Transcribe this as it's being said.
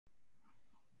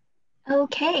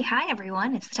Okay, hi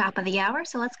everyone. It's the top of the hour,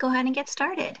 so let's go ahead and get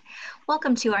started.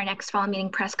 Welcome to our next fall meeting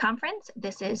press conference.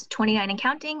 This is 29 and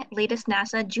counting, latest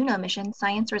NASA Juno mission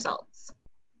science results.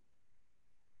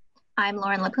 I'm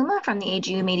Lauren LaPuma from the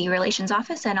AGU Media Relations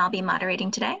Office, and I'll be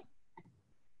moderating today.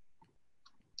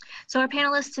 So our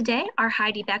panelists today are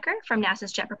Heidi Becker from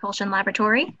NASA's Jet Propulsion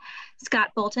Laboratory,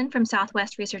 Scott Bolton from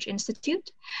Southwest Research Institute,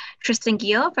 Tristan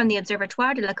Guillot from the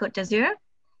Observatoire de la Côte d'Azur,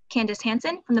 Candace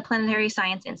Hansen from the Planetary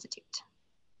Science Institute.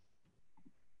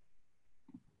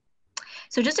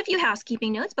 So just a few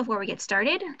housekeeping notes before we get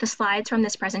started. The slides from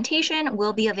this presentation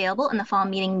will be available in the Fall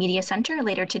Meeting Media Center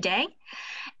later today.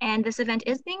 And this event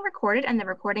is being recorded, and the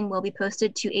recording will be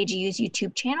posted to AGU's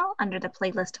YouTube channel under the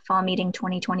playlist Fall Meeting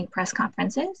 2020 Press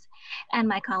Conferences. And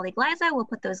my colleague Liza will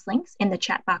put those links in the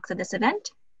chat box of this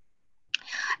event.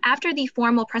 After the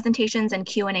formal presentations and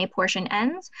Q&A portion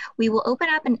ends, we will open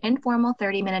up an informal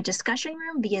 30-minute discussion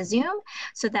room via Zoom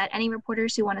so that any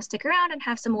reporters who want to stick around and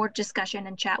have some more discussion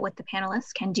and chat with the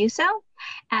panelists can do so.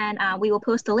 And we will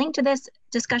post the link to this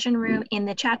discussion room in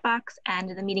the chat box and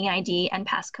the meeting ID and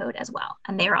passcode as well.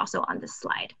 And they are also on this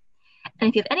slide. And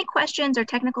if you have any questions or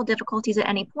technical difficulties at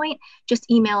any point, just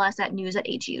email us at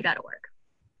news@agu.org.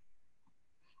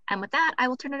 And with that, I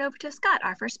will turn it over to Scott,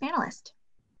 our first panelist.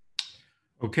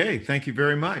 Okay, thank you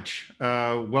very much.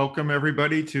 Welcome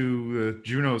everybody to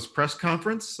Juno's press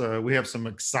conference. We have some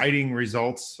exciting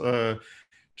results to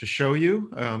show you.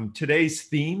 Today's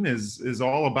theme is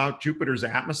all about Jupiter's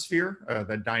atmosphere,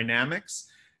 the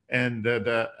dynamics, and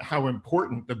how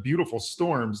important the beautiful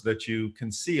storms that you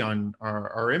can see on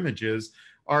our images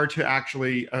are to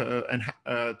actually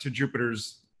to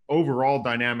Jupiter's overall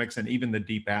dynamics and even the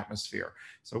deep atmosphere.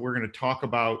 So we're going to talk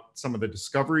about some of the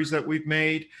discoveries that we've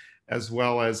made, as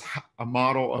well as a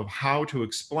model of how to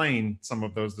explain some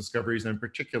of those discoveries, in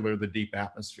particular the deep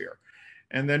atmosphere.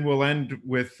 And then we'll end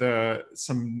with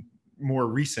some more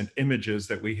recent images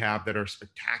that we have that are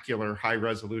spectacular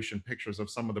high-resolution pictures of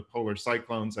some of the polar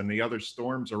cyclones and the other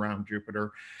storms around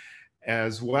Jupiter,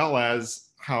 as well as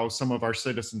how some of our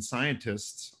citizen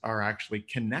scientists are actually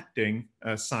connecting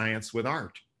science with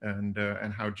art, and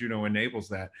how Juno enables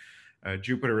that.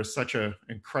 Jupiter is such an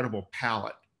incredible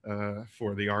palette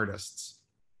for the artists.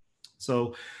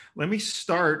 So let me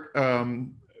start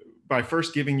by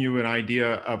first giving you an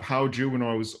idea of how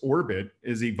Juno's orbit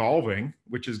is evolving,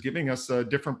 which is giving us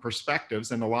different perspectives,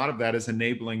 and a lot of that is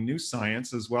enabling new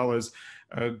science as well as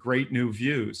great new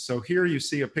views. So here you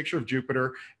see a picture of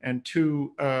Jupiter and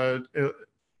two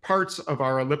parts of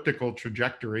our elliptical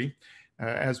trajectory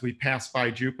as we pass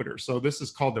by Jupiter. So this is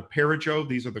called the perigeo.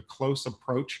 These are the close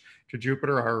approach to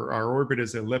Jupiter. Our orbit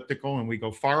is elliptical and we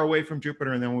go far away from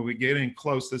Jupiter, and then when we get in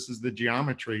close, this is the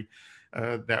geometry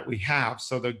that we have.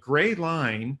 So the gray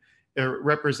line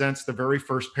represents the very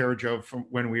first perigeo from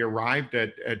when we arrived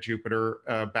at Jupiter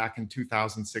back in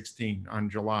 2016 on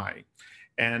July.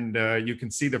 And you can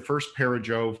see the first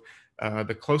perigeo.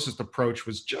 The closest approach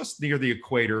was just near the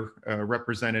equator,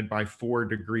 represented by 4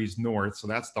 degrees north. So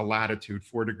that's the latitude,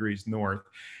 4 degrees north.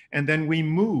 And then we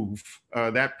move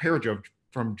that perigeo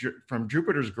from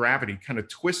Jupiter's gravity, kind of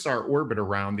twists our orbit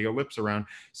around, the ellipse around,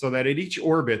 so that at each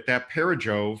orbit, that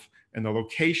perigeo and the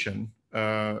location,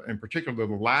 in particular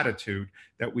the latitude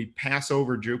that we pass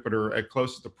over Jupiter at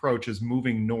closest approach, is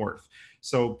moving north.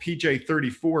 So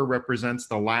PJ34 represents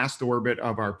the last orbit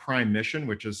of our prime mission,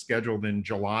 which is scheduled in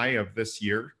July of this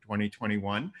year,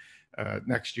 2021,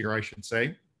 next year, I should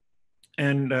say.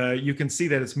 And you can see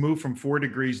that it's moved from 4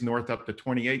 degrees north up to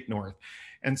 28 north.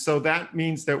 And so that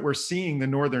means that we're seeing the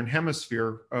northern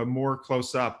hemisphere more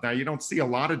close up. Now, you don't see a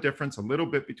lot of difference, a little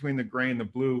bit between the gray and the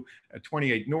blue at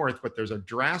 28 north, but there's a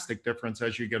drastic difference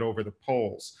as you get over the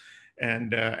poles.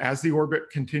 And as the orbit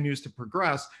continues to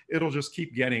progress, it'll just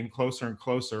keep getting closer and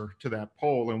closer to that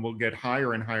pole, and we'll get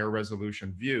higher and higher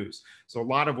resolution views. So a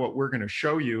lot of what we're going to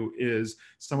show you is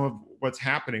some of what's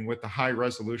happening with the high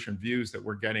resolution views that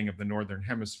we're getting of the northern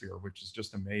hemisphere, which is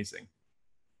just amazing.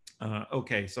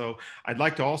 Okay, so I'd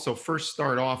like to also first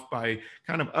start off by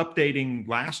kind of updating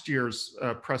last year's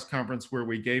press conference, where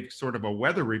we gave sort of a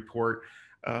weather report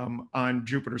on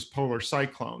Jupiter's polar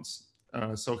cyclones.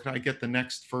 So can I get the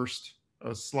next first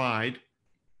slide?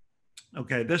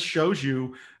 Okay, this shows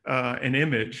you an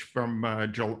image from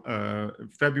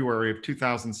February of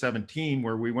 2017,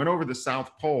 where we went over the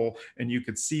South Pole and you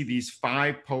could see these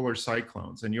 5 polar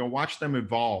cyclones, and you'll watch them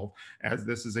evolve as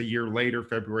this is a year later,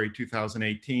 February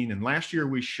 2018. And last year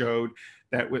we showed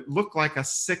that it looked like a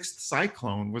 6th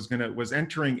cyclone was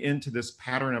entering into this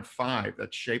pattern of 5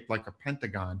 that's shaped like a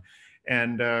pentagon.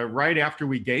 And right after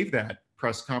we gave that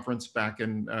press conference back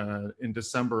in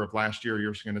December of last year,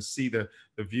 you're going to see the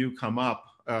view come up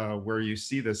where you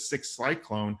see the sixth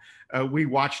cyclone. We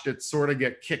watched it sort of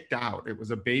get kicked out. It was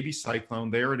a baby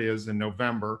cyclone. There it is in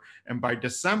November. And by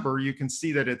December, you can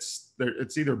see that it's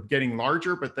either getting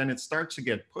larger, but then it starts to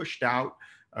get pushed out.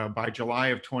 By July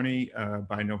of 20,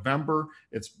 by November,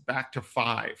 it's back to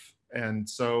 5. And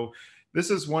so this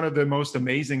is one of the most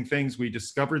amazing things. We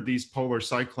discovered these polar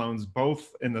cyclones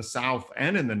both in the south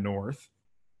and in the north.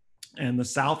 And the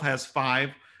south has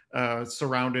 5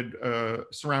 surrounding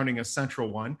a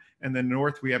central one. And the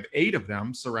north, we have 8 of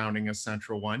them surrounding a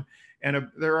central one. And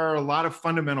there are a lot of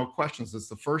fundamental questions. It's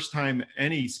the first time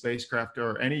any spacecraft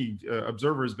or any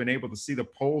observer has been able to see the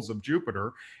poles of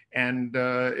Jupiter. And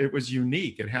it was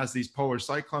unique. It has these polar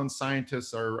cyclones.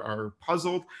 Scientists are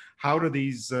puzzled. How do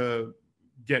these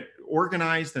get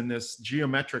organized in this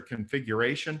geometric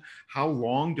configuration? How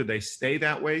long do they stay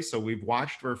that way? So we've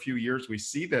watched for a few years. We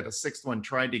see that a 6th one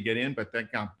tried to get in, but then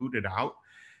got booted out.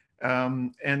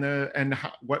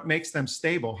 What makes them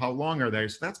stable? How long are they?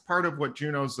 So that's part of what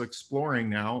Juno's exploring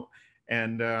now,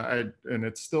 and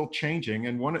it's still changing.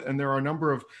 And there are a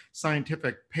number of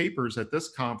scientific papers at this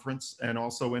conference and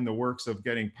also in the works of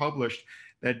getting published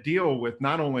that deal with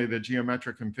not only the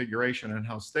geometric configuration and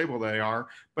how stable they are,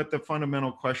 but the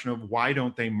fundamental question of why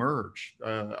don't they merge?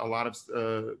 A lot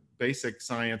of basic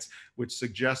science which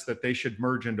suggests that they should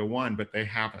merge into one, but they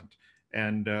haven't.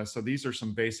 And so these are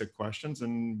some basic questions,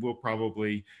 and we'll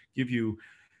probably give you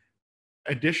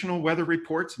additional weather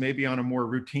reports, maybe on a more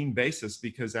routine basis,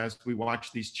 because as we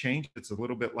watch these change, it's a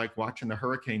little bit like watching the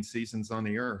hurricane seasons on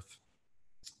the Earth.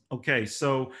 Okay,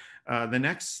 so the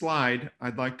next slide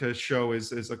I'd like to show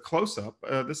is a close-up.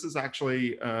 This is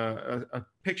actually a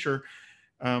picture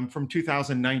from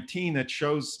 2019 that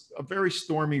shows a very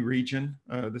stormy region.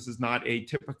 This is not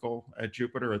atypical at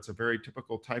Jupiter. It's a very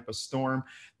typical type of storm.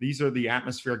 These are the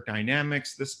atmospheric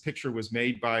dynamics. This picture was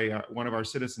made by one of our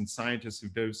citizen scientists who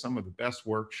does some of the best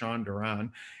work, Sean Duran,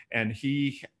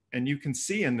 and you can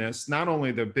see in this not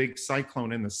only the big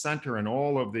cyclone in the center and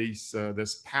all of these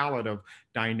this palette of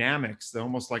dynamics,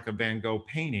 almost like a Van Gogh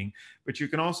painting, but you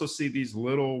can also see these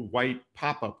little white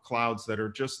pop-up clouds that are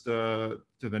just to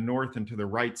the north and to the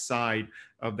right side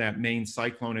of that main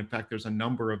cyclone. In fact, there's a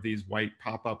number of these white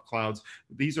pop-up clouds.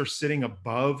 These are sitting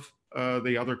above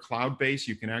the other cloud base.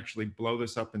 You can actually blow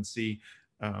this up and see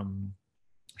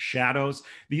shadows.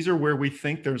 These are where we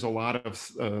think there's a lot of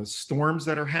storms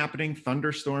that are happening.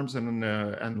 Thunderstorms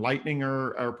and lightning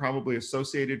are probably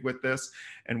associated with this.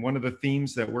 And one of the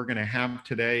themes that we're going to have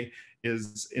today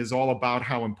is all about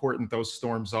how important those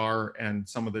storms are and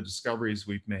some of the discoveries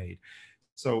we've made.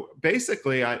 So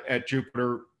basically at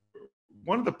Jupiter,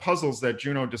 one of the puzzles that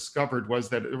Juno discovered was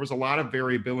that there was a lot of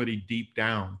variability deep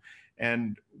down.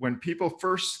 And when people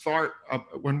first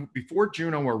before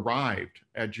Juno arrived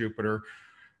at Jupiter,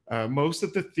 most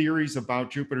of the theories about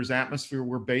Jupiter's atmosphere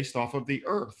were based off of the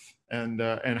Earth and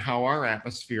how our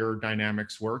atmosphere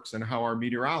dynamics works and how our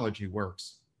meteorology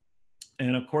works.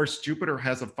 And of course, Jupiter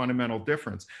has a fundamental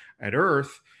difference. At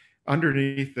Earth,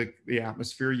 underneath the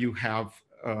atmosphere, you have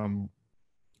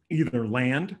either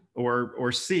land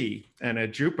or sea. And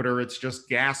at Jupiter, it's just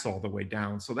gas all the way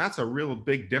down. So that's a real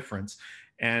big difference.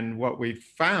 And what we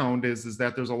found is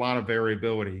that there's a lot of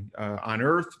variability. On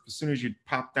Earth, as soon as you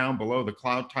pop down below the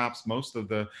cloud tops, most of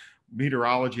the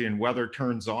meteorology and weather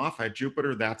turns off. At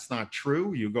Jupiter, that's not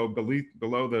true. You go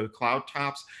below the cloud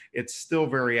tops, it's still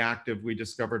very active. We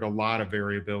discovered a lot of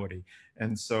variability.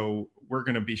 And so we're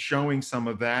going to be showing some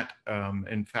of that.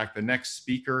 In fact, the next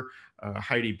speaker,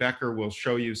 Heidi Becker, will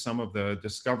show you some of the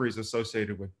discoveries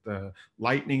associated with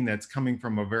lightning that's coming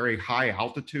from a very high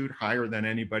altitude, higher than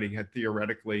anybody had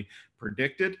theoretically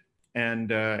predicted. And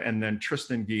then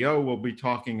Tristan Guillot will be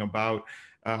talking about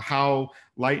how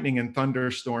lightning and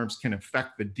thunderstorms can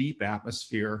affect the deep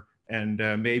atmosphere and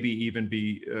maybe even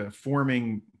be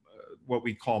forming what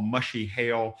we call mushy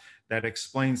hail that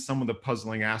explains some of the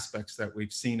puzzling aspects that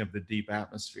we've seen of the deep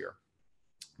atmosphere.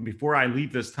 Before I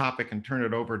leave this topic and turn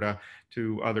it over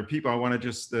to other people, I want to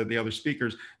just, the other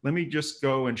speakers, let me just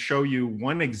go and show you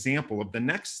one example of the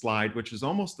next slide, which is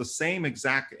almost the same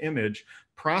exact image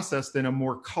processed in a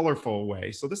more colorful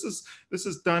way. So this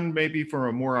is done maybe for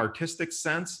a more artistic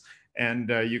sense. And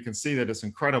you can see that it's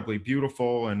incredibly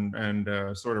beautiful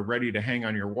and sort of ready to hang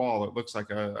on your wall. It looks like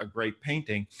a great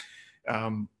painting.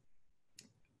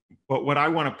 But what I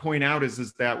want to point out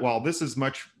is that while this is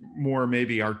much more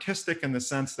maybe artistic in the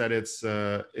sense that it's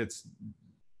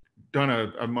done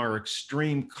a more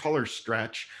extreme color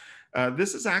stretch,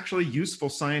 this is actually useful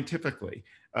scientifically.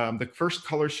 The first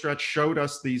color stretch showed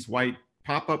us these white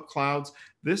pop-up clouds.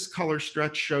 This color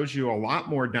stretch shows you a lot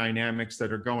more dynamics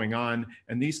that are going on,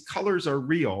 and these colors are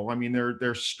real. I mean,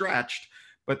 they're stretched,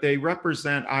 but they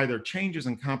represent either changes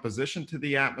in composition to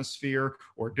the atmosphere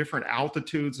or different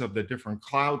altitudes of the different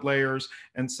cloud layers.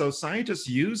 And so scientists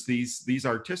use these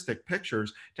artistic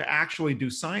pictures to actually do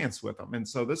science with them. And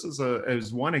so this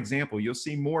is one example. You'll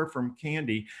see more from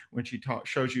Candy when she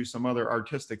shows you some other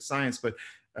artistic science, but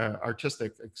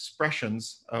artistic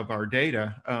expressions of our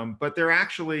data. But they're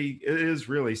actually, it is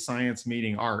really science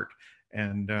meeting art.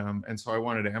 And so I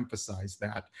wanted to emphasize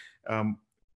that.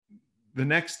 The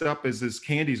next up is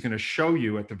Candy's going to show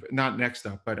you at the, not next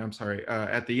up, but I'm sorry,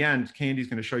 at the end, Candy's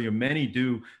going to show you many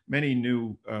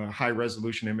new high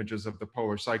resolution images of the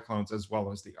polar cyclones as well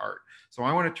as the art. So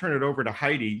I want to turn it over to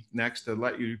Heidi next to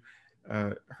let you,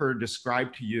 her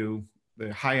describe to you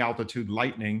the high altitude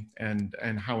lightning and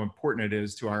how important it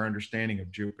is to our understanding of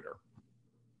Jupiter.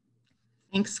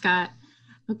 Thanks, Scott.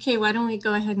 Okay, why don't we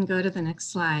go ahead and go to the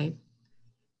next slide.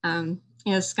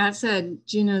 As Scott said,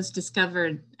 Juno's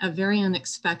discovered a very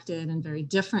unexpected and very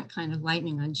different kind of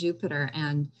lightning on Jupiter.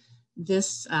 And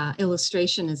this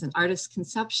illustration is an artist's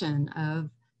conception of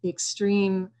the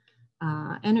extreme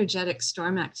energetic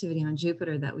storm activity on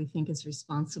Jupiter that we think is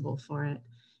responsible for it.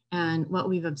 And what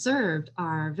we've observed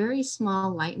are very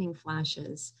small lightning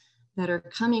flashes that are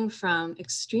coming from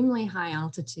extremely high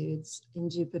altitudes in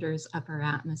Jupiter's upper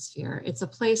atmosphere. It's a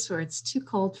place where it's too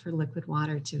cold for liquid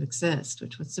water to exist,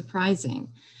 which was surprising.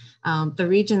 The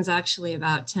region's actually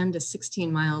about 10 to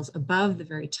 16 miles above the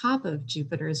very top of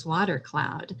Jupiter's water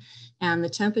cloud, and the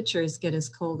temperatures get as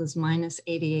cold as minus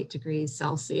 88 degrees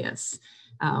Celsius.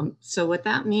 So what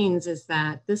that means is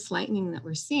that this lightning that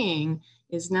we're seeing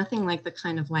is nothing like the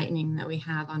kind of lightning that we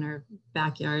have on our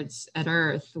backyards at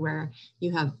Earth, where you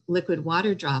have liquid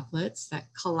water droplets that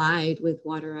collide with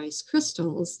water ice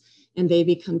crystals, and they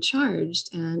become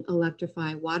charged and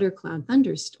electrify water cloud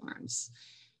thunderstorms.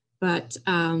 But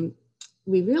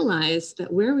we realized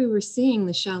that where we were seeing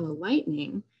the shallow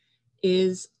lightning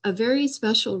is a very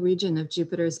special region of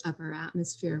Jupiter's upper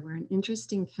atmosphere where an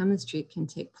interesting chemistry can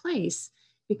take place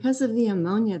because of the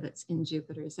ammonia that's in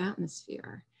Jupiter's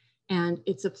atmosphere. And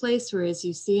it's a place where, as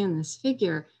you see in this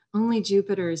figure, only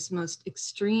Jupiter's most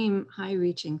extreme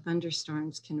high-reaching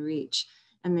thunderstorms can reach.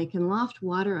 And they can loft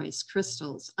water ice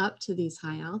crystals up to these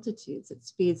high altitudes at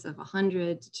speeds of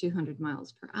 100 to 200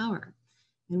 miles per hour.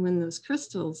 And when those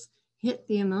crystals hit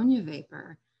the ammonia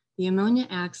vapor, the ammonia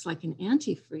acts like an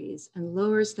antifreeze and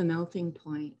lowers the melting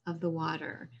point of the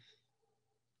water,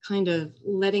 kind of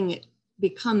letting it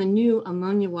become a new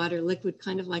ammonia water liquid,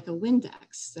 kind of like a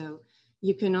Windex. So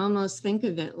you can almost think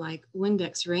of it like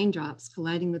Windex raindrops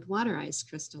colliding with water ice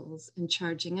crystals and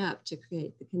charging up to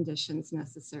create the conditions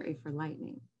necessary for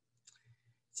lightning.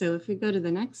 So if we go to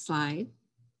the next slide,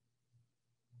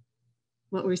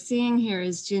 what we're seeing here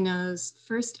is Juno's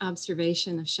first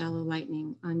observation of shallow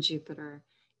lightning on Jupiter.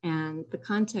 And the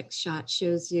context shot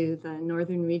shows you the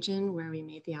northern region where we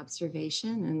made the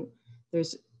observation. And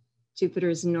there's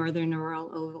Jupiter's northern auroral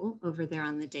oval over there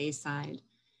on the day side.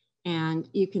 And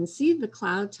you can see the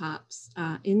cloud tops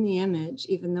in the image,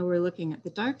 even though we're looking at the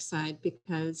dark side,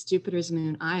 because Jupiter's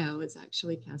moon Io is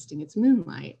actually casting its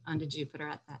moonlight onto Jupiter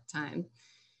at that time.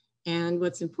 And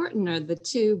what's important are the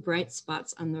two bright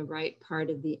spots on the right part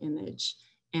of the image.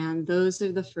 And those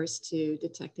are the first two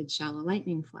detected shallow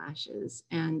lightning flashes.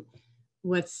 And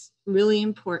what's really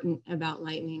important about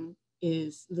lightning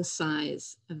is the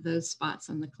size of those spots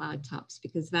on the cloud tops,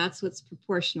 because that's what's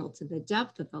proportional to the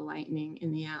depth of the lightning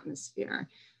in the atmosphere.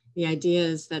 The idea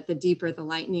is that the deeper the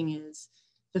lightning is,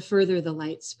 the further the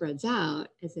light spreads out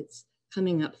as it's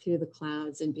coming up through the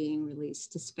clouds and being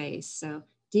released to space. So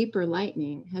deeper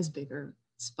lightning has bigger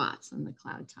spots on the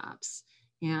cloud tops.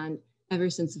 And ever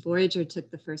since Voyager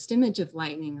took the first image of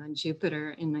lightning on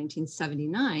Jupiter in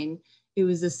 1979, it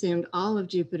was assumed all of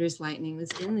Jupiter's lightning was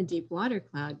in the deep water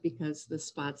cloud because the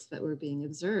spots that were being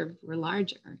observed were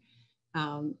larger.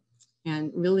 And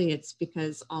really it's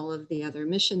because all of the other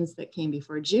missions that came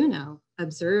before Juno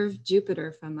observed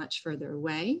Jupiter from much further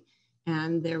away,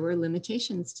 and there were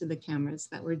limitations to the cameras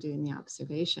that were doing the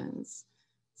observations.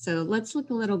 So let's look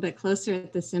a little bit closer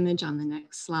at this image on the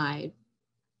next slide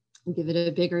and give it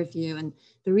a bigger view. And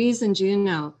the reason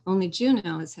only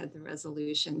Juno has had the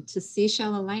resolution to see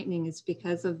shallow lightning is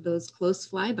because of those close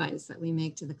flybys that we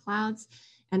make to the clouds.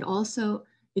 And also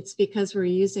it's because we're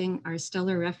using our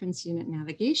Stellar Reference Unit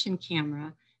navigation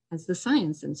camera as the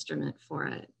science instrument for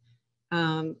it.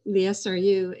 The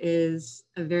SRU is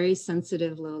a very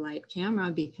sensitive low light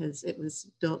camera because it was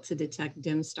built to detect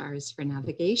dim stars for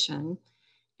navigation.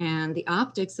 And the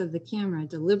optics of the camera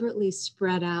deliberately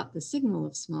spread out the signal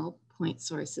of small point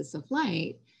sources of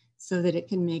light so that it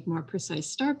can make more precise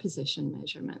star position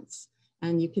measurements.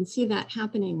 And you can see that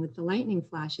happening with the lightning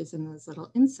flashes and those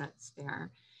little insets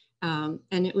there.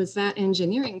 And it was that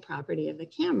engineering property of the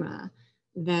camera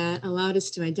that allowed us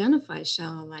to identify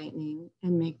shallow lightning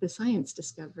and make the science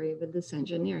discovery with this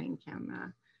engineering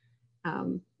camera.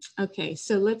 Okay,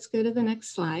 so let's go to the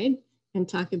next slide and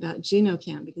talk about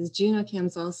JunoCam, because JunoCam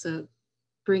is also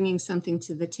bringing something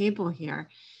to the table here.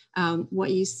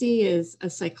 What you see is a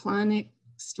cyclonic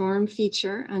storm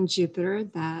feature on Jupiter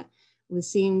that was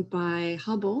seen by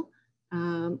Hubble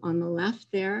on the left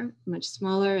there, much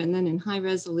smaller, and then in high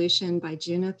resolution by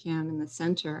JunoCam in the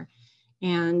center.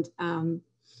 And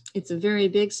it's a very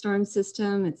big storm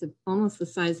system. It's almost the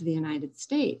size of the United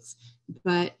States.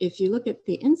 But if you look at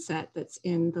the inset that's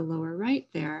in the lower right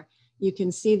there, you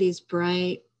can see these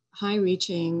bright,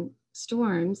 high-reaching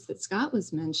storms that Scott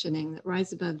was mentioning that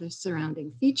rise above the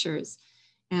surrounding features.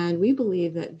 And we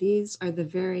believe that these are the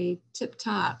very tip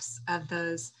tops of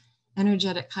those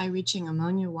energetic high-reaching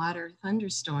ammonia water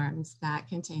thunderstorms that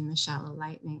contain the shallow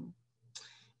lightning.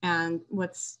 And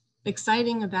what's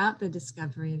exciting about the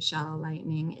discovery of shallow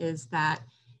lightning is that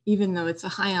even though it's a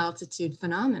high altitude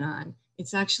phenomenon,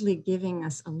 it's actually giving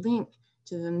us a link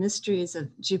to the mysteries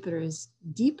of Jupiter's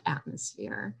deep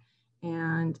atmosphere.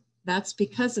 And that's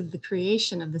because of the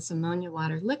creation of this ammonia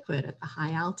water liquid at the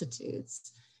high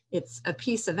altitudes. It's a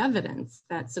piece of evidence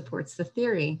that supports the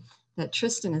theory that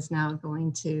Tristan is now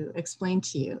going to explain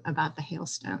to you about the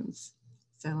hailstones.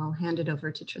 So I'll hand it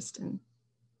over to Tristan.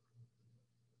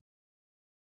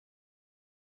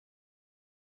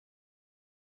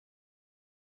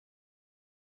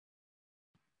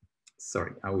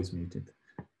 Sorry, I was muted.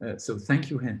 So thank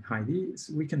you, Heidi.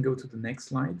 So we can go to the next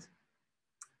slide,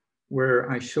 where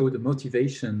I show the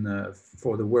motivation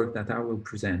for the work that I will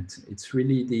present. It's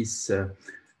really this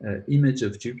image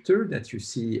of Jupiter that you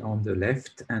see on the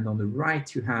left, and on the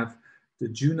right you have the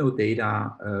Juno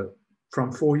data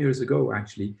from 4 years ago,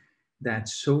 actually, that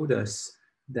showed us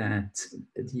that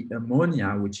the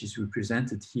ammonia, which is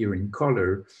represented here in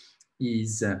color,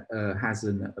 has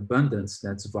an abundance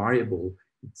that's variable.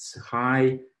 It's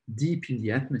high, deep in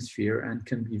the atmosphere, and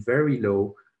can be very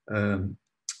low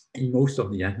in most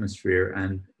of the atmosphere,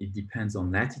 and it depends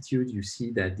on latitude. You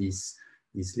see that this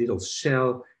little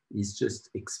shell is just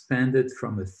expanded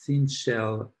from a thin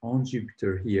shell on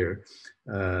Jupiter here.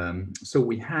 So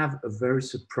we have a very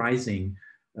surprising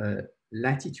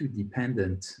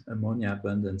latitude-dependent ammonia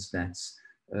abundance that's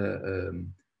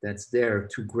there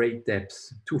to great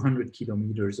depths, 200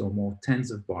 kilometers or more,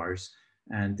 tens of bars.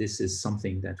 And this is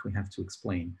something that we have to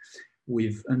explain.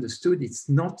 We've understood it's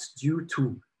not due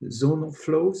to zonal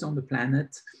flows on the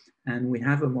planet, and we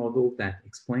have a model that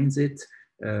explains it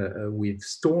with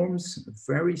storms,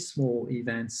 very small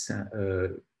events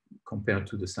compared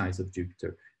to the size of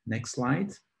Jupiter. Next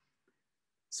slide.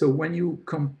 So when you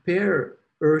compare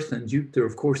Earth and Jupiter,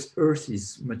 of course, Earth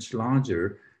is much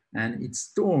larger, and its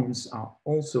storms are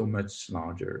also much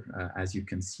larger. As you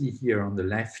can see here on the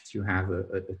left, you have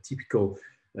a typical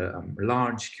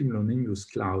large cumulonimbus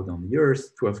cloud on the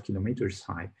Earth, 12 kilometers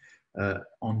high.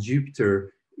 On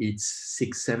Jupiter, it's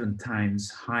 6-7 times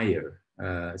higher.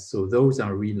 So those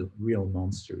are real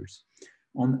monsters.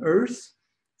 On Earth,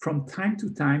 from time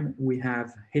to time, we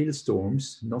have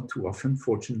hailstorms, not too often,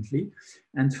 fortunately.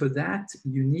 And for that,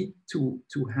 you need to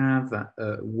have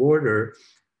water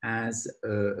as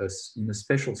in a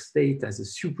special state as a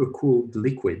supercooled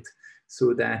liquid,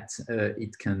 so that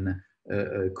it can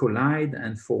collide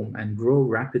and form and grow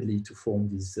rapidly to form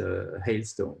these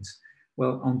hailstones.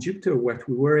 Well, on Jupiter, what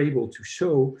we were able to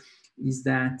show is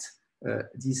that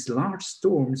these large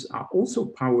storms are also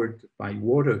powered by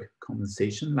water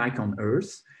condensation, like on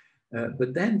Earth.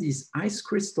 But then these ice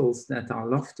crystals that are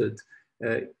lofted,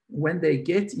 when they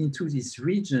get into this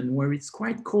region where it's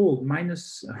quite cold,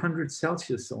 minus 100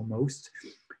 Celsius almost,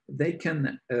 they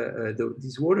can,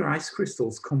 these water ice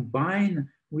crystals combine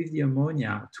with the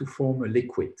ammonia to form a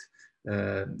liquid.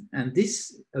 And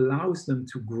this allows them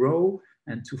to grow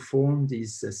and to form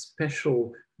these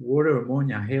special water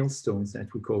ammonia hailstones that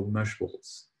we call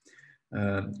mushballs.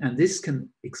 And this can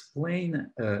explain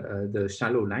the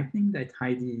shallow lightning that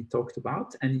Heidi talked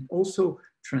about, and it also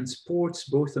transports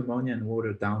both ammonia and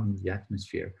water down in the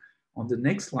atmosphere. On the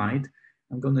next slide,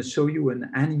 I'm going to show you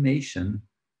an animation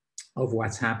of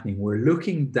what's happening. We're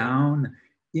looking down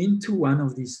into one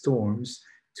of these storms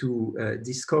to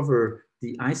discover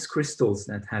the ice crystals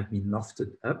that have been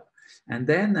lofted up. And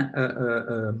then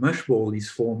a mushball is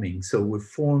forming. So we've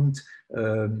formed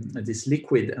this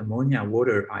liquid ammonia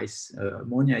water ice.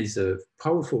 Ammonia is a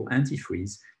powerful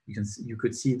antifreeze. you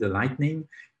could see the lightning.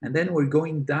 And then we're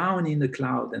going down in the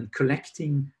cloud and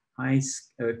collecting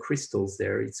ice crystals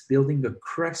there. It's building a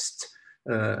crust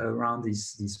around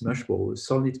these mush balls,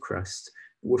 solid crust.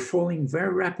 We're falling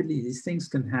very rapidly. These things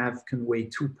can weigh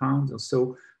 2 pounds or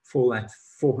so, fall at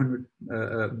 400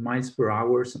 miles per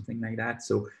hour, something like that.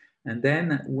 So, and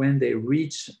then when they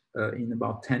reach in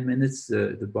about 10 minutes,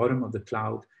 the bottom of the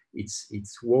cloud,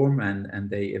 it's warm and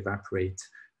they evaporate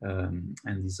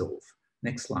and dissolve.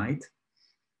 Next slide.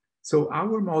 So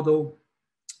our model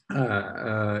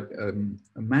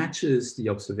matches the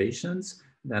observations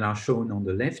that are shown on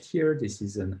the left here. This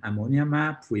is an ammonia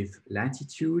map with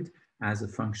latitude as a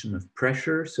function of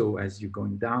pressure. So as you're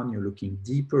going down, you're looking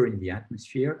deeper in the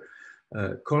atmosphere.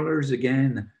 Colors,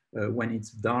 again, when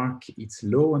it's dark, it's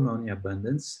low ammonia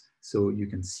abundance. So you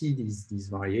can see these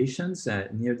variations.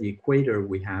 Near the equator,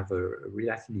 we have a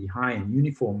relatively high and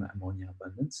uniform ammonia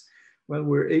abundance. Well,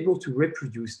 we're able to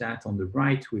reproduce that on the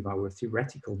right with our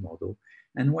theoretical model.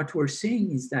 And what we're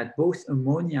seeing is that both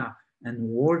ammonia and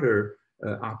water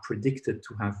are predicted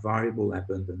to have variable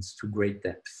abundance to great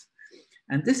depth.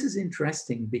 And this is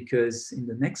interesting because in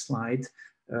the next slide,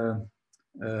 the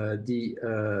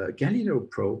Galileo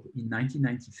probe in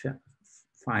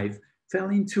 1995 fell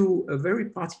into a very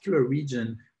particular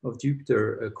region of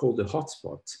Jupiter called the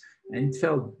hotspot. And it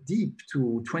fell deep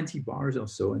to 20 bars or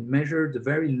so and measured the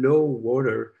very low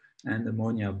water and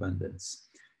ammonia abundance.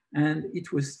 And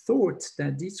it was thought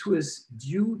that this was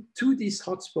due to this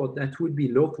hotspot that would be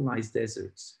localized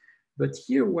deserts. But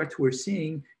here what we're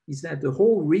seeing is that the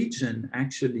whole region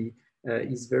actually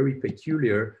is very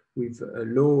peculiar with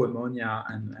low ammonia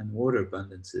and water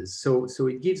abundances. So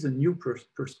it gives a new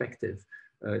perspective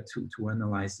to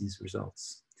analyze these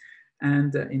results.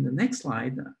 And in the next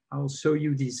slide, I'll show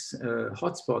you this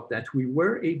hotspot that we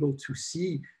were able to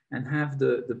see and have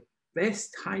the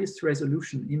best, highest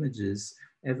resolution images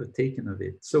ever taken of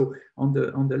it. So on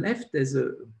the left, there's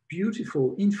a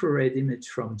beautiful infrared image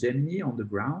from Gemini on the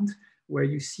ground, where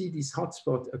you see this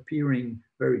hotspot appearing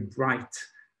very bright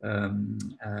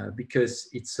because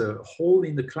it's a hole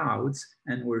in the clouds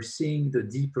and we're seeing the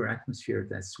deeper atmosphere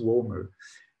that's warmer.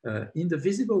 In the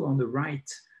visible on the right,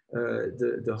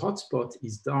 the hotspot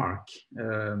is dark.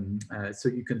 So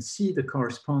you can see the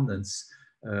correspondence.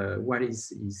 What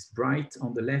is bright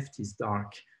on the left is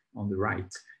dark on the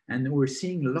right. And we're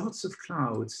seeing lots of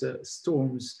clouds,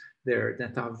 storms there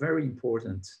that are very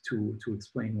important to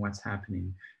explain what's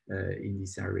happening in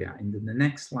this area. And in the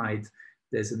next slide,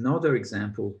 there's another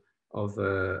example of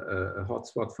a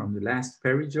hotspot from the last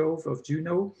perijove of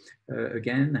Juno,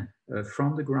 again,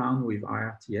 from the ground with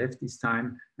IRTF this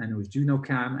time and with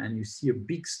JunoCam, and you see a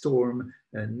big storm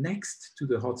next to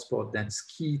the hotspot that's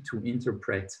key to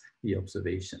interpret the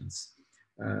observations.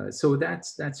 So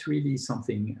that's really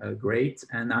something great.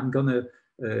 And I'm gonna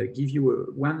give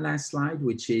you one last slide,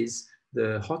 which is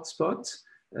the hotspot,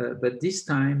 but this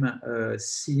time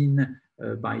seen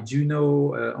by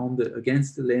Juno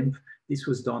against the limb. This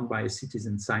was done by a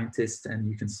citizen scientist, and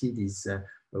you can see these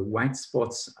white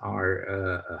spots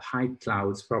are high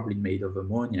clouds, probably made of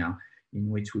ammonia, in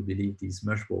which we believe these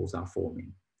mush balls are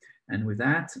forming. And with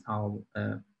that, I'll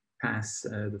pass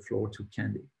the floor to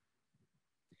Candy.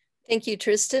 Thank you,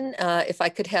 Tristan. If I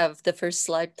could have the first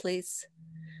slide, please.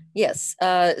 Yes,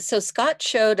 so Scott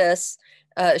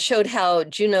showed how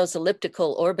Juno's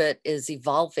elliptical orbit is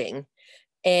evolving.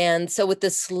 And so with the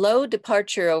slow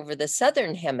departure over the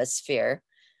southern hemisphere,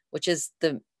 which is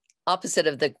the opposite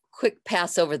of the quick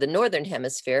pass over the northern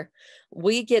hemisphere,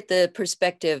 we get the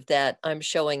perspective that I'm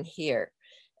showing here.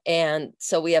 And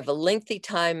so we have a lengthy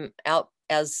time out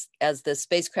as the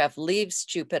spacecraft leaves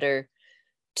Jupiter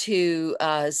to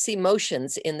see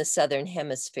motions in the southern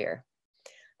hemisphere.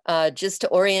 Just to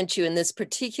orient you in this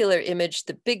particular image,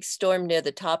 the big storm near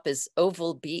the top is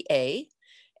oval BA,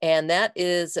 and that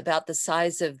is about the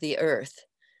size of the Earth.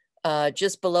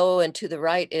 Just below and to the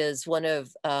right is one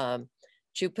of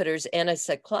Jupiter's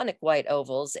anticyclonic white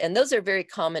ovals, and those are very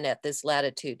common at this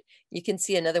latitude. You can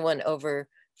see another one over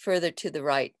further to the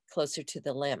right, closer to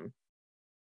the limb.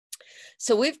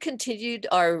 So we've continued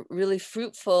our really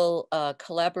fruitful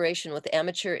collaboration with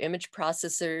amateur image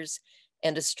processors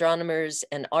and astronomers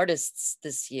and artists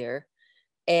this year.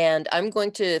 And I'm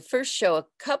going to first show a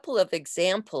couple of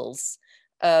examples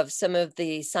of some of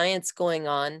the science going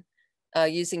on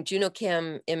using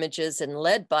JunoCam images and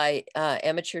led by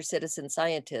amateur citizen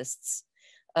scientists.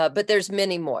 But there's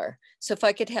many more. So if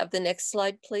I could have the next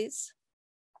slide, please.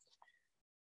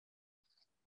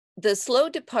 The slow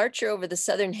departure over the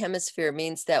southern hemisphere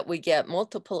means that we get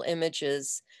multiple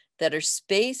images that are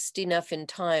spaced enough in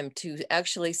time to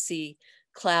actually see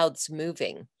clouds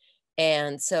moving.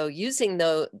 And so using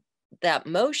that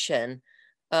motion,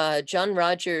 John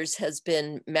Rogers has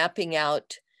been mapping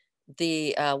out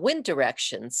the wind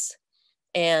directions.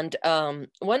 And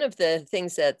one of the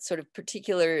things that's sort of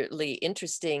particularly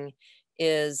interesting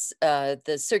is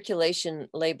the circulation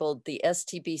labeled the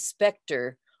STB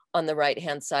Spectre on the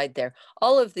right-hand side there.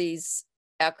 All of these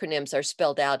acronyms are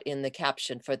spelled out in the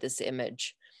caption for this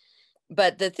image.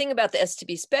 But the thing about the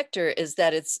STB Spectre is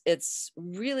that it's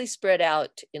really spread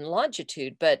out in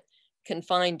longitude, but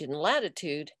confined in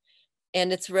latitude,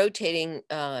 and it's rotating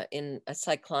in a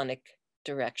cyclonic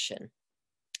direction.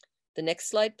 The next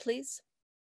slide, please.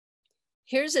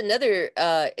 Here's another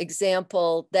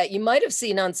example that you might have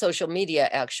seen on social media,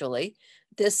 actually.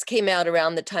 This came out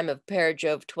around the time of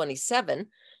Perijove 27.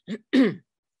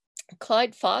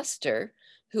 Clyde Foster,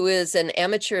 who is an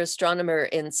amateur astronomer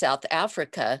in South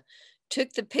Africa,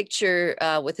 took the picture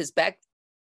with his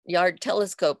backyard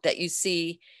telescope that you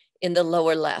see in the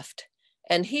lower left.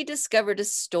 And he discovered a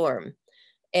storm,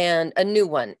 and a new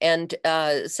one. And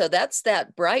so that's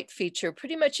that bright feature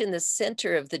pretty much in the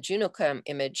center of the Junocam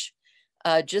image,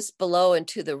 just below and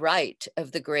to the right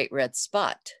of the Great Red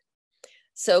Spot.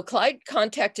 So Clyde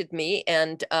contacted me,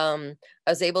 and I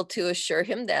was able to assure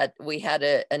him that we had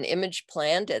an image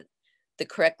planned at the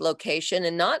correct location.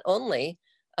 And not only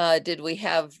did we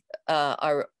have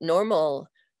our normal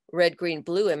red, green,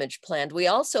 blue image planned, we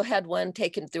also had one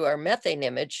taken through our methane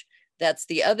image. That's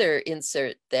the other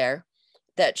insert there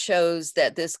that shows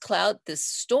that this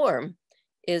storm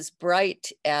is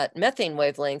bright at methane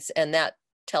wavelengths, and that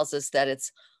tells us that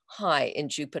it's high in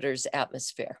Jupiter's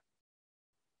atmosphere.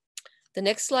 The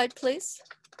next slide, please.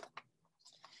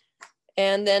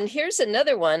 And then here's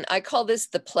another one. I call this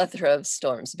the plethora of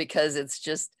storms because it's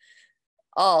just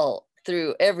all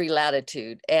through every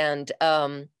latitude. And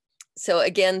so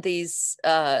again, these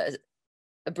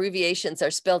abbreviations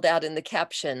are spelled out in the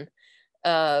caption.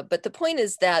 But the point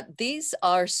is that these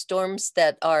are storms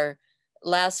that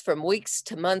last from weeks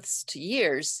to months to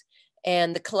years.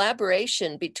 And the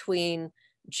collaboration between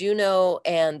Juno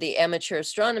and the amateur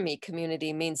astronomy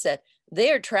community means that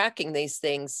they are tracking these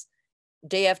things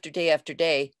day after day after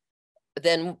day.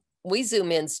 Then we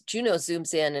zoom in, Juno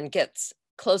zooms in and gets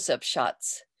close-up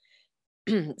shots.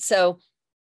 So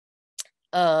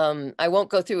I won't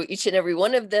go through each and every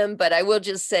one of them, but I will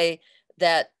just say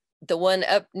that the one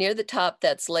up near the top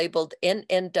that's labeled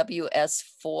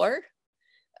NNWS4,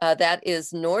 that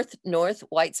is north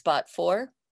white spot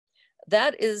 4.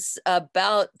 That is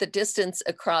about the distance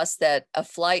across that a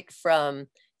flight from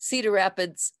Cedar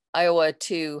Rapids, Iowa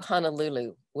to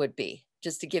Honolulu would be,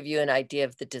 just to give you an idea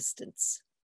of the distance.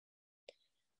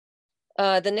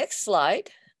 The next slide.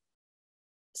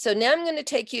 So now I'm going to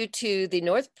take you to the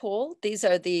North Pole. These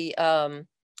are the,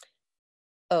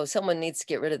 oh, someone needs to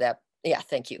get rid of that. Yeah,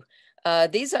 thank you.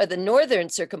 These are the northern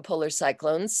circumpolar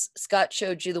cyclones. Scott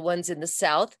showed you the ones in the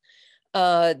south.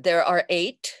 There are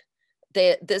 8.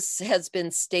 This has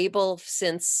been stable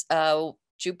since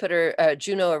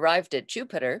Juno arrived at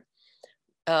Jupiter.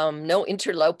 No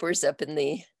interlopers up in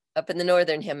the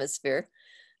northern hemisphere.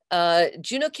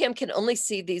 Junocam can only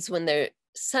see these when they're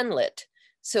sunlit.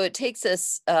 So it takes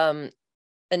us a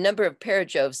number of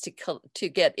perijoves to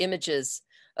get images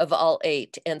of all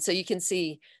 8. And so you can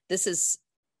see this is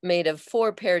made of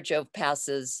 4 perijove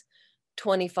passes,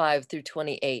 25 through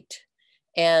 28.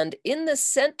 And in the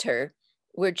center,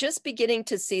 we're just beginning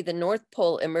to see the North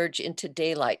Pole emerge into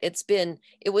daylight.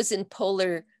 It was in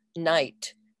polar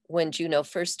night when Juno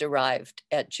first arrived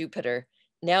at Jupiter.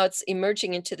 Now it's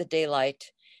emerging into the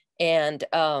daylight. And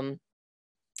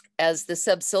as the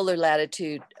subsolar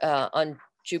latitude on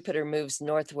Jupiter moves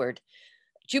northward,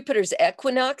 Jupiter's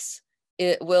equinox,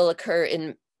 it will occur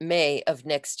in May of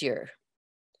next year.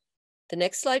 The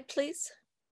next slide, please.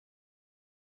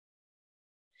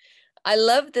 I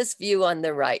love this view on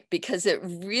the right because it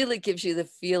really gives you the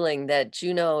feeling that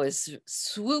Juno is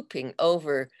swooping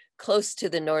over close to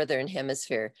the northern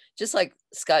hemisphere, just like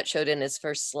Scott showed in his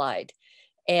first slide.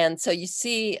 And so you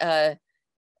see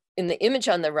in the image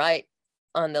on the right,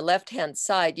 on the left-hand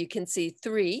side, you can see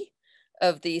 3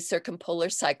 of the circumpolar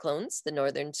cyclones, the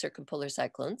northern circumpolar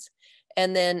cyclones.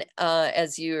 And then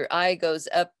as your eye goes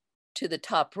up to the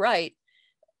top right,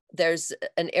 there's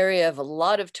an area of a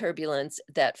lot of turbulence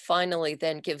that finally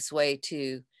then gives way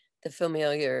to the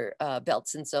familiar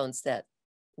belts and zones that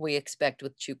we expect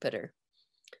with Jupiter.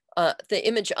 The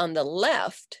image on the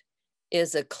left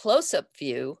is a close-up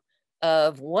view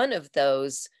of one of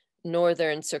those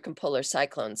northern circumpolar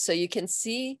cyclones. So you can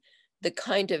see the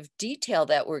kind of detail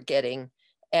that we're getting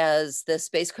as the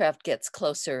spacecraft gets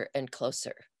closer and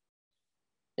closer.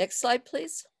 Next slide,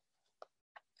 please.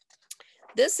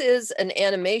 this is an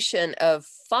animation of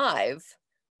 5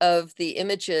 of the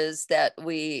images that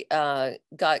we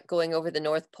got going over the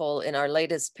North Pole in our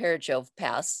latest Perijove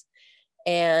pass.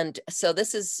 And so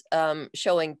this is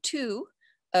showing 2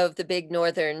 of the big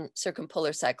northern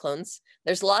circumpolar cyclones.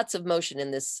 There's lots of motion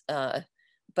in this,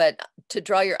 but to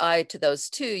draw your eye to those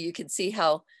 2, you can see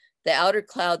how the outer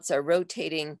clouds are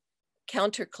rotating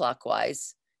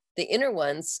counterclockwise. The inner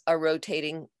ones are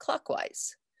rotating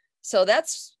clockwise. So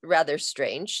that's rather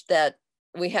strange that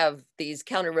we have these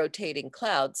counter-rotating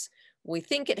clouds. We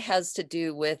think it has to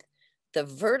do with the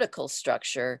vertical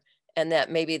structure and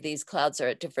that maybe these clouds are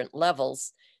at different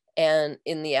levels and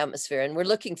in the atmosphere. And we're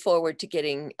looking forward to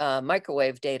getting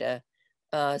microwave data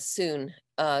soon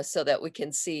so that we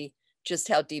can see just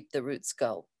how deep the roots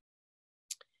go.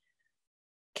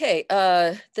 Okay,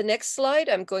 the next slide,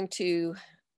 I'm going to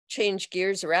change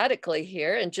gears radically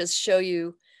here and just show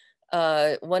you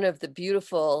one of the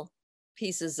beautiful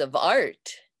pieces of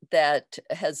art that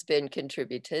has been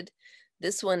contributed.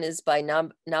 This one is by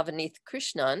Navaneeth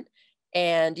Krishnan,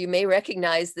 and you may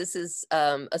recognize this is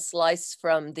a slice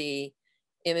from the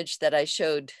image that I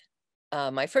showed,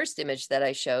 my first image that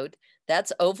I showed.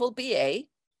 That's oval BA,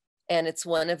 and it's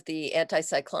one of the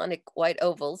anticyclonic white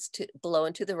ovals below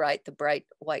and to the right, the bright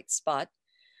white spot.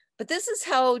 But this is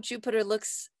how Jupiter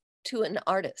looks to an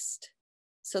artist.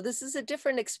 So this is a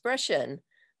different expression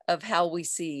of how we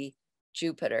see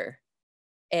Jupiter.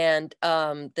 And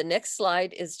the next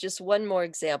slide is just one more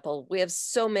example. We have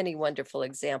so many wonderful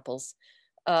examples,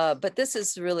 but this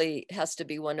is really has to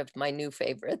be one of my new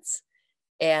favorites.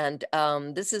 And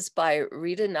this is by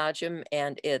Rita Najm,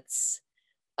 and it's,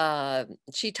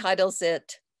 she titles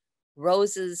it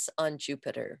Roses on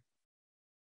Jupiter.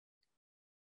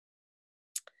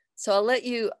 So I'll let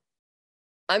you,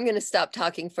 I'm going to stop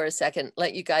talking for a second,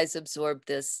 let you guys absorb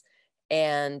this,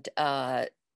 and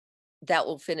that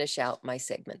will finish out my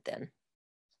segment then.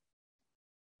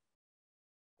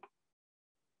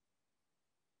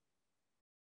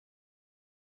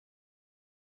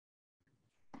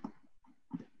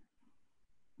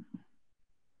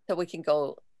 So we can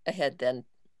go ahead then.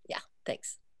 Yeah,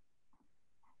 thanks.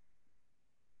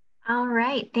 All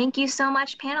right, thank you so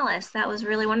much, panelists. That was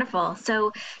really wonderful.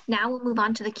 So now we'll move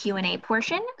on to the Q&A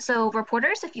portion. So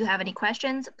reporters, if you have any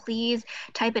questions, please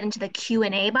type it into the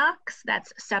Q&A box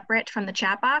that's separate from the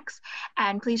chat box.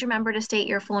 And please remember to state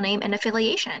your full name and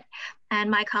affiliation.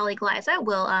 And my colleague Liza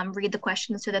will read the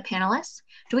questions to the panelists.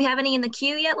 Do we have any in the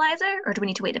queue yet, Liza, or do we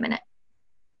need to wait a minute?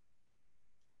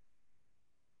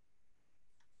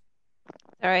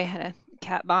 Sorry, I had a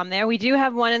cat bomb there. We do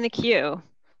have one in the queue.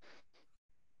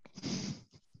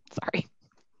 Sorry.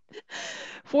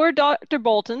 For Dr.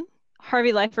 Bolton,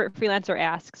 Harvey Leifert Freelancer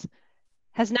asks,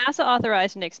 has NASA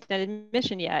authorized an extended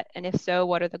mission yet? And if so,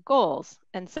 what are the goals?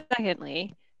 And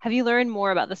secondly, have you learned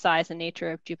more about the size and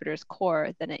nature of Jupiter's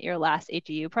core than at your last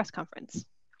AGU press conference?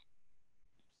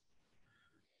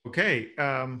 Okay.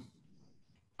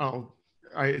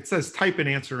 It says type an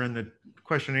answer in the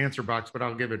question and answer box, but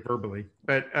I'll give it verbally.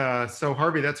 But so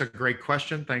Harvey, that's a great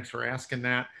question. Thanks for asking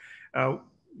that.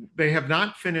 They have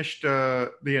not finished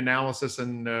the analysis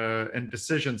and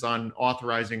decisions on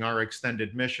authorizing our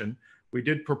extended mission. We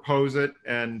did propose it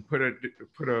and put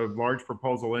a large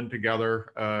proposal in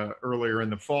together earlier in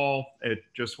the fall. It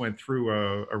just went through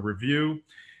a review,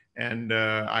 and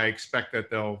I expect that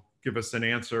they'll give us an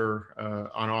answer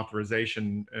on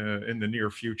authorization in the near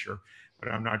future, but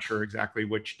I'm not sure exactly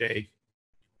which day.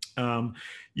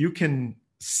 You can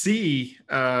see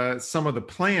some of the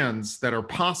plans that are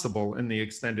possible in the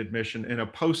extended mission in a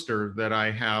poster that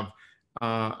I have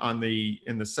in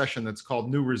the session that's called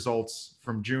New Results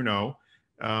from Juno.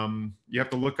 You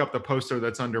have to look up the poster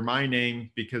that's under my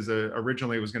name because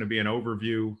originally it was going to be an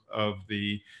overview of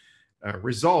the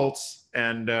results,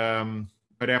 and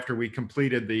but after we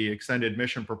completed the extended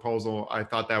mission proposal, I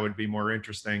thought that would be more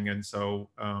interesting, and so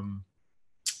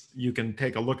you can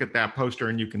take a look at that poster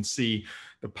and you can see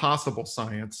the possible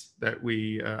science that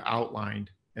we outlined,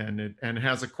 and it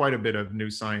has quite a bit of new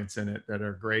science in it that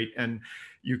are great. And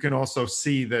you can also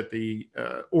see that the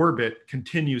orbit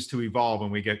continues to evolve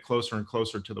when we get closer and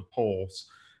closer to the poles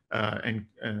and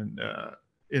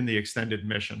in the extended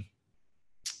mission.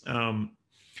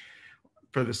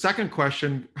 For the second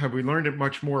question, have we learned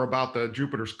much more about the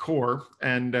Jupiter's core?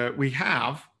 And we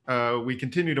have. We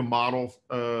continue to model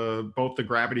both the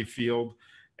gravity field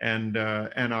and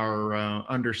our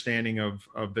understanding of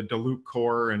the dilute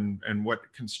core and what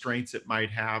constraints it might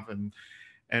have.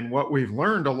 And what we've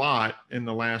learned a lot in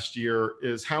the last year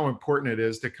is how important it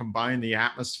is to combine the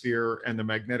atmosphere and the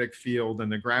magnetic field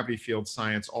and the gravity field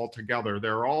science all together.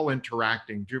 They're all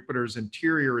interacting. Jupiter's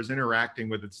interior is interacting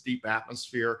with its deep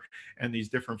atmosphere, and these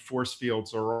different force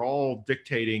fields are all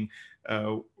dictating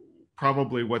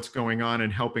probably what's going on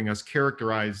and helping us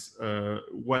characterize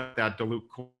what that dilute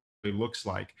core looks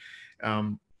like.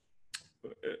 In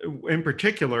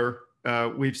particular,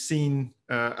 we've seen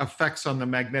effects on the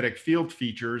magnetic field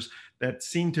features that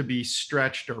seem to be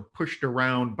stretched or pushed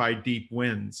around by deep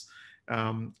winds.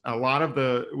 A lot of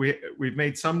we've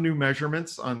made some new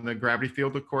measurements on the gravity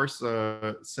field, of course,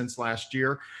 since last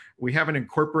year. We haven't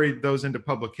incorporated those into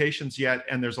publications yet,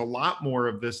 and there's a lot more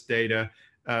of this data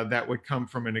that would come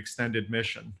from an extended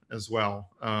mission as well.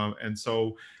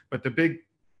 But the big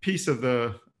piece of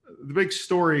the big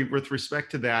story with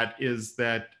respect to that is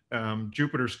that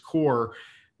Jupiter's core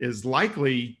is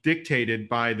likely dictated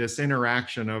by this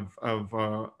interaction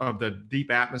of the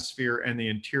deep atmosphere and the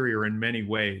interior in many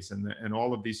ways. And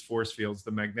all of these force fields,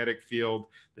 the magnetic field,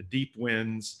 the deep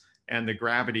winds, and the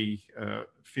gravity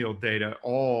field data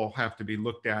all have to be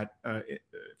looked at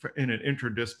in an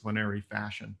interdisciplinary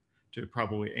fashion to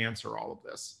probably answer all of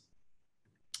this.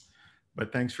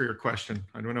 But thanks for your question.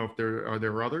 I don't know if there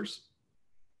are others.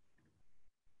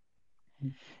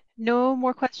 No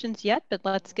more questions yet, but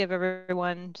let's give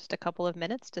everyone just a couple of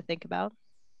minutes to think about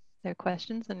their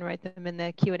questions and write them in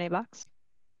the Q&A box.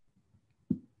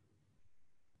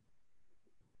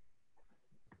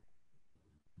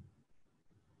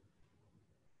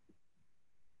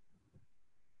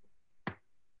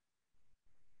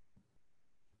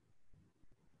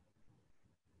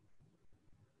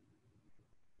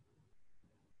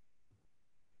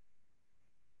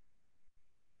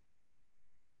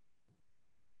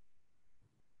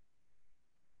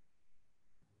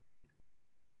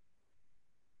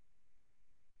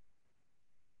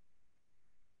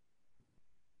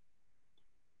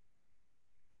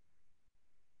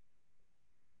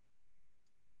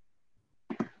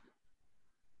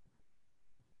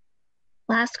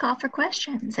 Last call for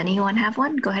questions. Anyone have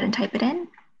one? Go ahead and type it in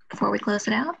before we close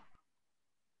it out.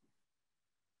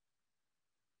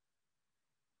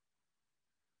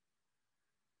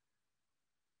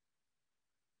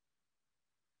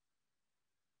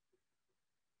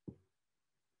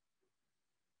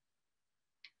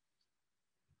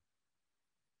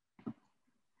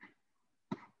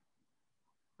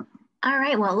 All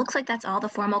right, well, it looks like that's all the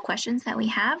formal questions that we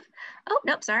have. Oh,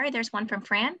 nope, sorry, there's one from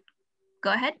Fran.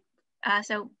 Go ahead.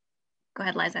 Go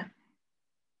ahead, Liza.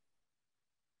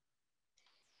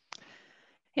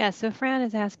 Yeah, so Fran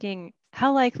is asking,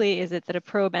 how likely is it that a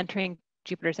probe entering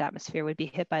Jupiter's atmosphere would be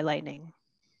hit by lightning?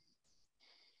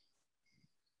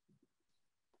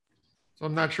 So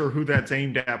I'm not sure who that's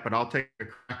aimed at, but I'll take a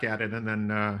crack at it, and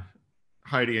then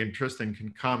Heidi and Tristan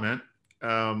can comment.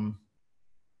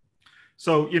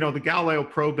 So, you know, the Galileo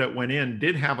probe that went in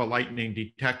did have a lightning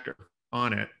detector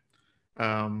on it.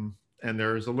 And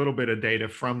there's a little bit of data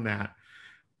from that.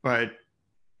 But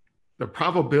the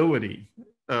probability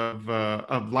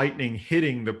of lightning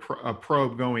hitting a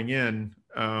probe going in,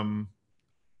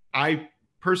 I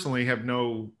personally have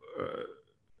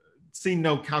seen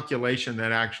no calculation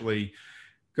that actually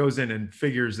goes in and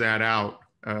figures that out.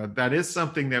 That is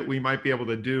something that we might be able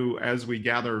to do as we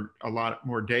gather a lot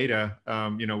more data.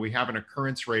 You know, we have an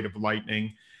occurrence rate of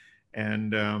lightning,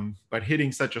 and but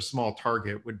hitting such a small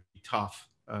target would be tough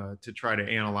to try to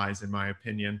analyze, in my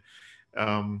opinion.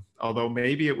 Although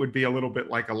maybe it would be a little bit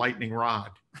like a lightning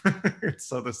rod,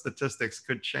 so the statistics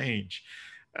could change.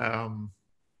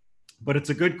 But it's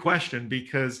a good question,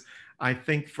 because I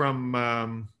think from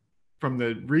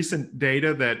the recent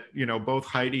data that, you know, both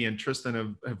Heidi and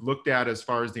Tristan have looked at as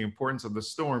far as the importance of the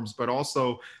storms, but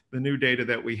also the new data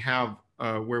that we have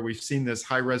where we've seen this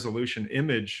high resolution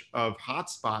image of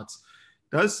hotspots,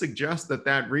 does suggest that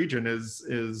that region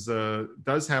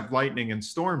does have lightning and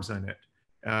storms in it.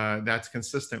 That's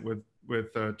consistent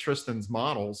with Tristan's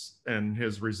models and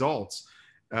his results.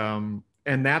 And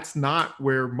that's not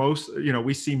where most, you know,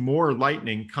 we see more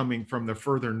lightning coming from the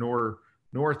further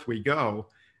north we go.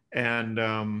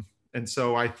 And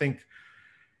so I think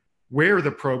where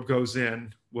the probe goes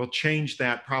in will change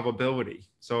that probability.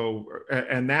 So,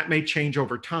 and that may change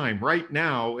over time. Right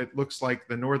now, it looks like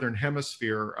the northern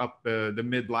hemisphere up the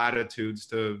mid latitudes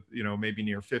to, you know, maybe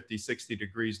near 50, 60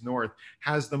 degrees north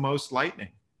has the most lightning.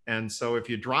 And so if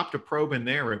you dropped a probe in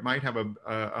there, it might have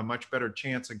a much better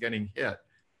chance of getting hit.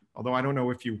 Although I don't know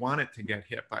if you want it to get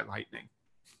hit by lightning.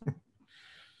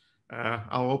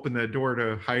 I'll open the door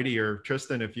to Heidi or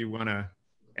Tristan if you want to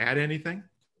add anything.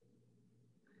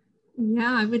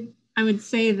 Yeah, I would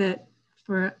say that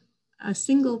for a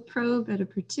single probe at a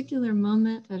particular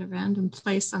moment at a random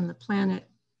place on the planet,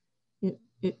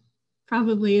 it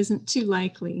probably isn't too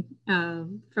likely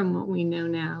from what we know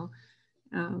now.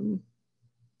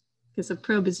 Because a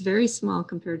probe is very small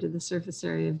compared to the surface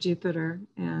area of Jupiter.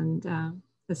 And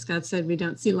as Scott said, we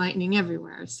don't see lightning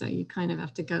everywhere. So you kind of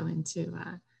have to go into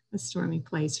a stormy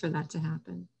place for that to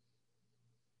happen.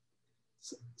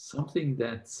 Something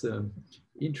that's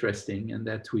interesting and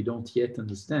that we don't yet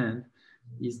understand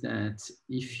is that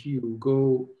if you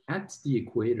go at the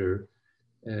equator,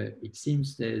 it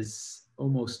seems there's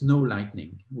almost no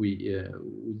lightning. We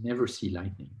never see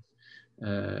lightning.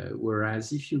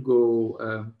 Whereas if you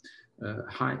go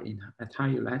at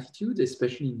higher latitude,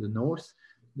 especially in the north,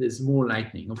 there's more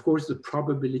lightning. Of course, the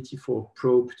probability for a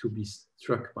probe to be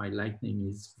struck by lightning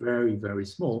is very, very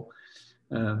small.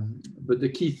 But the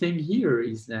key thing here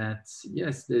is that,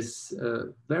 yes, there's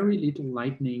very little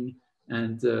lightning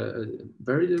and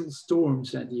very little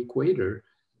storms at the equator.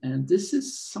 And this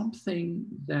is something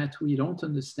that we don't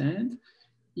understand.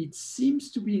 It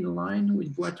seems to be in line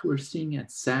with what we're seeing at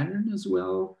Saturn as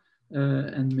well,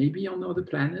 and maybe on other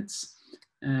planets.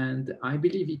 And I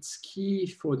believe it's key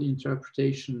for the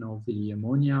interpretation of the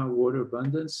ammonia water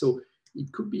abundance. So it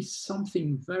could be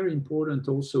something very important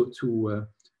also to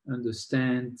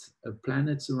understand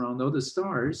planets around other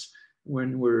stars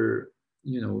when we're,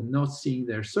 not seeing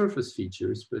their surface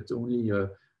features, but only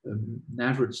an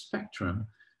average spectrum.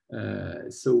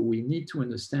 So we need to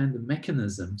understand the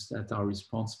mechanisms that are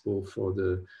responsible for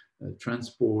the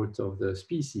transport of the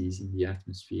species in the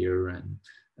atmosphere and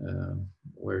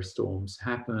where storms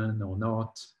happen or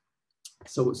not.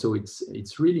 So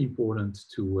it's really important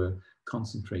to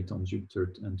concentrate on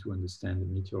Jupiter and to understand the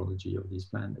meteorology of these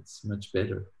planets much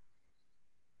better.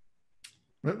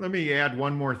 Let me add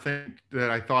one more thing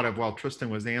that I thought of while Tristan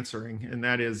was answering, and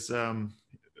that is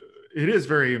it is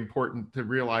very important to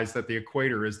realize that the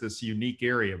equator is this unique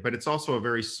area, but it's also a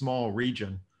very small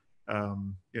region,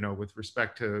 with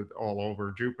respect to all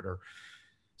over Jupiter.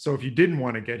 So if you didn't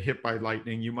want to get hit by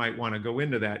lightning, you might want to go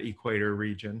into that equator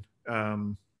region.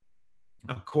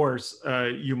 Of course,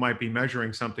 you might be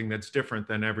measuring something that's different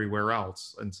than everywhere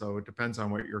else. And so it depends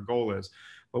on what your goal is.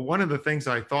 But one of the things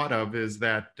I thought of is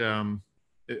that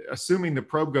assuming the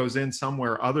probe goes in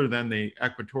somewhere other than the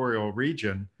equatorial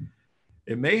region,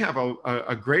 it may have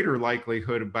a greater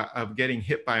likelihood of getting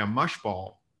hit by a mush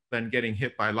ball than getting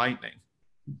hit by lightning.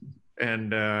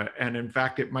 And in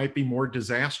fact, it might be more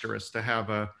disastrous to have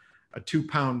a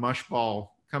 2-pound mush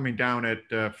ball coming down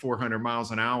at 400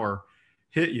 miles an hour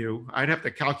hit you. I'd have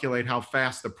to calculate how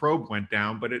fast the probe went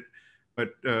down, but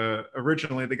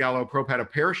originally the Galileo probe had a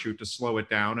parachute to slow it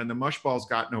down, and the mush ball's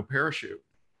got no parachute.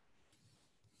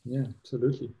 Yeah,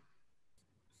 absolutely.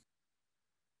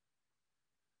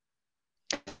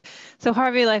 So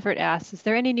Harvey Leifert asks, is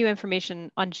there any new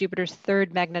information on Jupiter's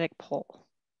third magnetic pole?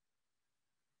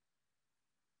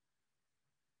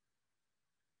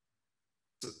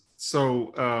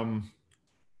 So I'm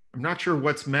not sure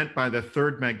what's meant by the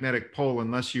third magnetic pole,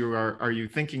 unless are you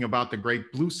thinking about the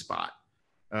great blue spot?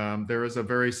 There is a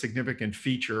very significant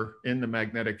feature in the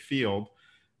magnetic field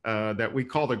that we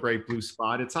call the great blue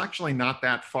spot. It's actually not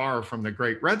that far from the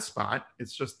great red spot.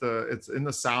 It's just it's in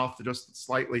the south, just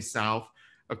slightly south.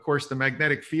 Of course, the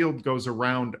magnetic field goes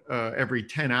around every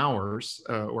 10 hours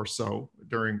or so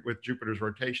with Jupiter's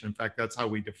rotation. In fact, that's how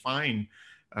we define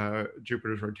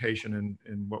Jupiter's rotation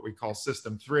in what we call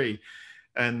System 3.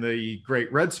 And the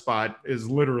great red spot is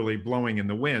literally blowing in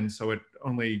the wind, so it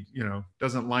only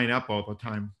doesn't line up all the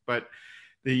time. But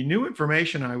the new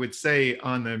information I would say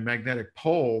on the magnetic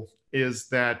pole is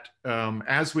that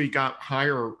as we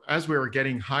were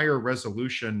getting higher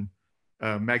resolution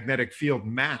magnetic field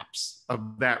maps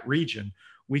of that region,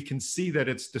 we can see that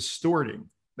it's distorting.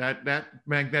 That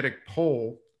magnetic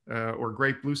pole or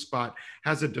great blue spot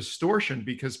has a distortion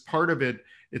because part of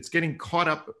it's getting caught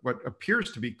up, what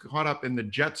appears to be caught up in the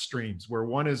jet streams, where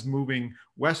one is moving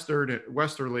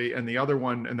westerly and the other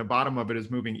one in the bottom of it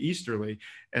is moving easterly.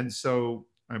 And so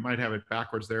I might have it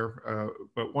backwards there,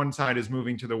 but one side is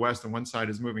moving to the west and one side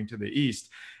is moving to the east.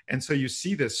 And so you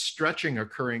see this stretching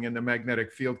occurring in the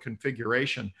magnetic field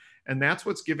configuration. And that's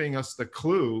what's giving us the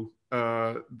clue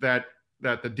that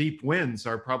the deep winds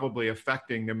are probably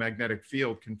affecting the magnetic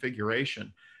field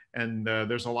configuration. And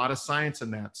there's a lot of science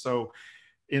in that. So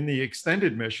in the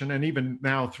extended mission, and even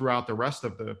now throughout the rest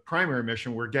of the primary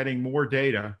mission, we're getting more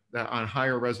data on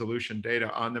higher resolution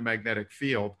data on the magnetic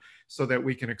field so that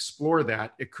we can explore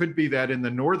that. It could be that in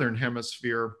the northern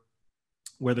hemisphere,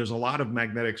 where there's a lot of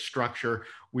magnetic structure,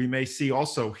 we may see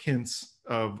also hints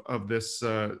of this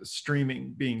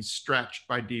streaming being stretched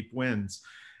by deep winds.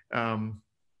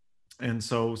 And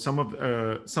so some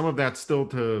of that's still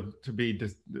to be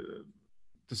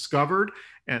discovered,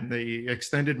 and the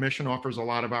extended mission offers a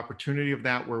lot of opportunity of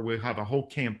that, where we have a whole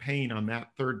campaign on that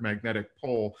third magnetic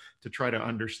pole to try to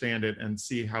understand it and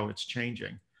see how it's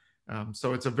changing.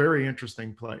 So it's a very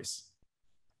interesting place.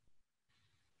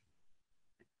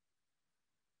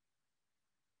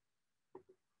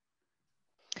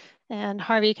 And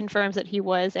Harvey confirms that he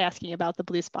was asking about the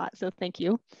blue spot, so thank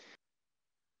you.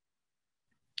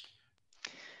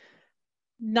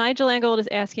 Nigel Angold is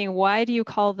asking, why do you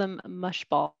call them mush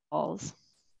balls?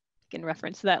 In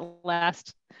reference to that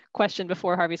last question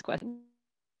before Harvey's question.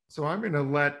 So I'm going to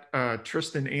let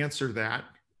Tristan answer that.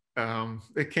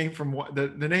 It came from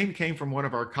the name came from one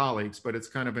of our colleagues, but it's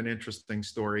kind of an interesting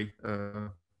story.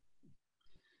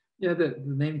 Yeah, the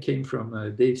name came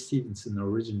from Dave Stevenson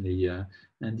originally,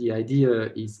 and the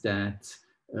idea is that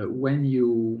when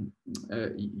you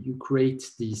create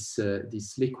this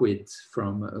liquid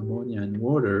from ammonia and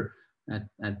water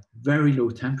at very low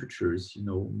temperatures, you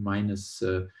know, minus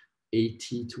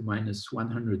 80 to minus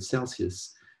 100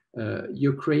 Celsius,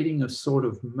 you're creating a sort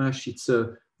of mush. It's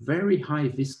a very high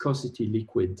viscosity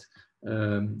liquid,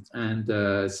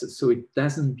 so it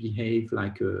doesn't behave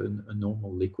like a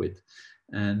normal liquid.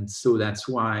 And so that's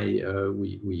why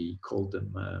we call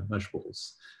them mush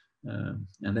balls. And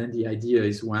then the idea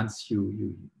is, once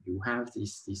you have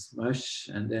this mush,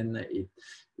 and then it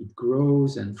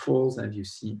grows and falls, as you've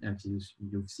seen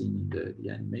in the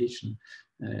animation,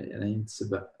 and it's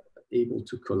able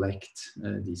to collect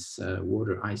this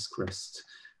water ice crust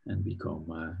and become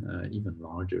even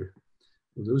larger.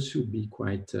 So those should be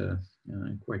quite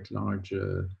large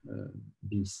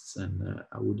beasts, and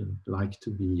I wouldn't like to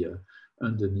be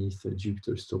underneath a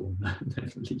Jupiter storm,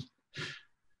 definitely.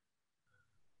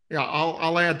 Yeah,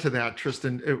 I'll add to that,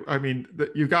 Tristan. I mean,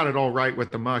 you got it all right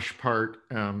with the mush part.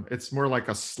 It's more like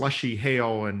a slushy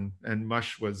hail, and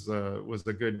mush was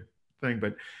a good thing.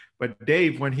 But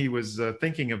Dave, when he was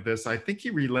thinking of this, I think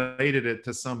he related it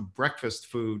to some breakfast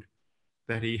food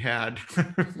that he had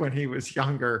when he was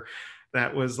younger,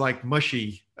 that was like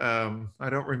mushy. I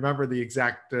don't remember the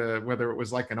exact, whether it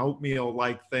was like an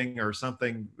oatmeal-like thing or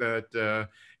something that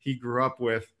he grew up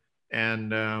with.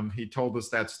 And he told us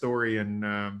that story,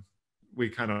 and we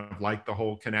kind of liked the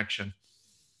whole connection.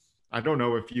 I don't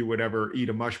know if you would ever eat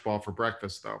a mush ball for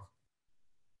breakfast, though.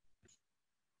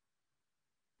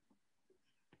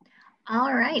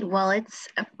 All right, well,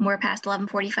 we're past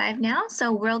 11:45 now,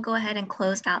 so we'll go ahead and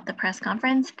close out the press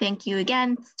conference. Thank you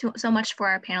again so much for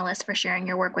our panelists for sharing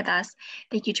your work with us.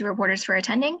 Thank you to reporters for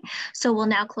attending. So we'll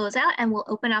now close out, and we'll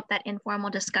open up that informal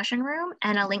discussion room,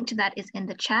 and a link to that is in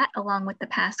the chat along with the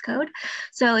passcode.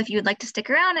 So if you would like to stick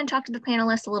around and talk to the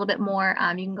panelists a little bit more,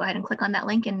 you can go ahead and click on that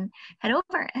link and head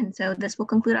over. And so this will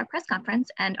conclude our press conference,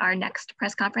 and our next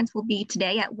press conference will be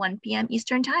today at 1 p.m.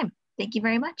 Eastern Time. Thank you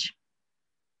very much.